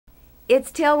It's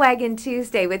Tail Wagging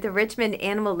Tuesday with the Richmond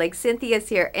Animal League. Cynthia's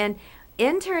here, and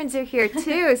interns are here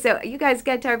too. So you guys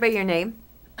got to tell everybody your name.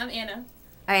 I'm Anna.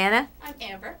 Anna? I'm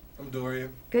Amber. I'm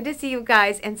Dorian. Good to see you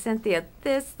guys. And Cynthia,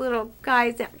 this little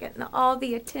guy's getting all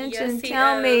the attention. Yes, he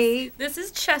Tell is. me. This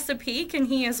is Chesapeake, and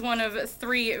he is one of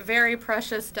 3 very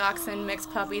precious dachshund mixed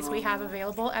puppies we have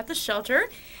available at the shelter.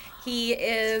 He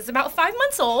is about 5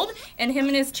 months old, and him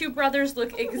and his 2 brothers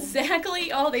look exactly,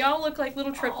 they all look like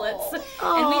little triplets.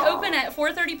 And we open at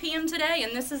 4:30 p.m. today,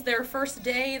 and this is their first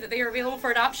day that they are available for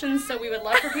adoption, so we would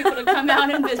love for people to come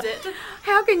out and visit.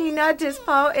 How can you not just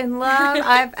fall in love?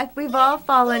 We've all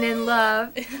fallen in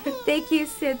love. Thank you,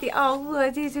 Cynthia. Oh,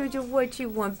 look, these are just what you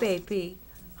want, baby.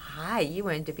 Hi, you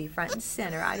wanted to be front and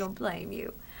center. I don't blame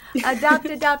you. Adopt,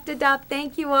 adopt, adopt.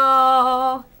 Thank you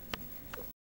all.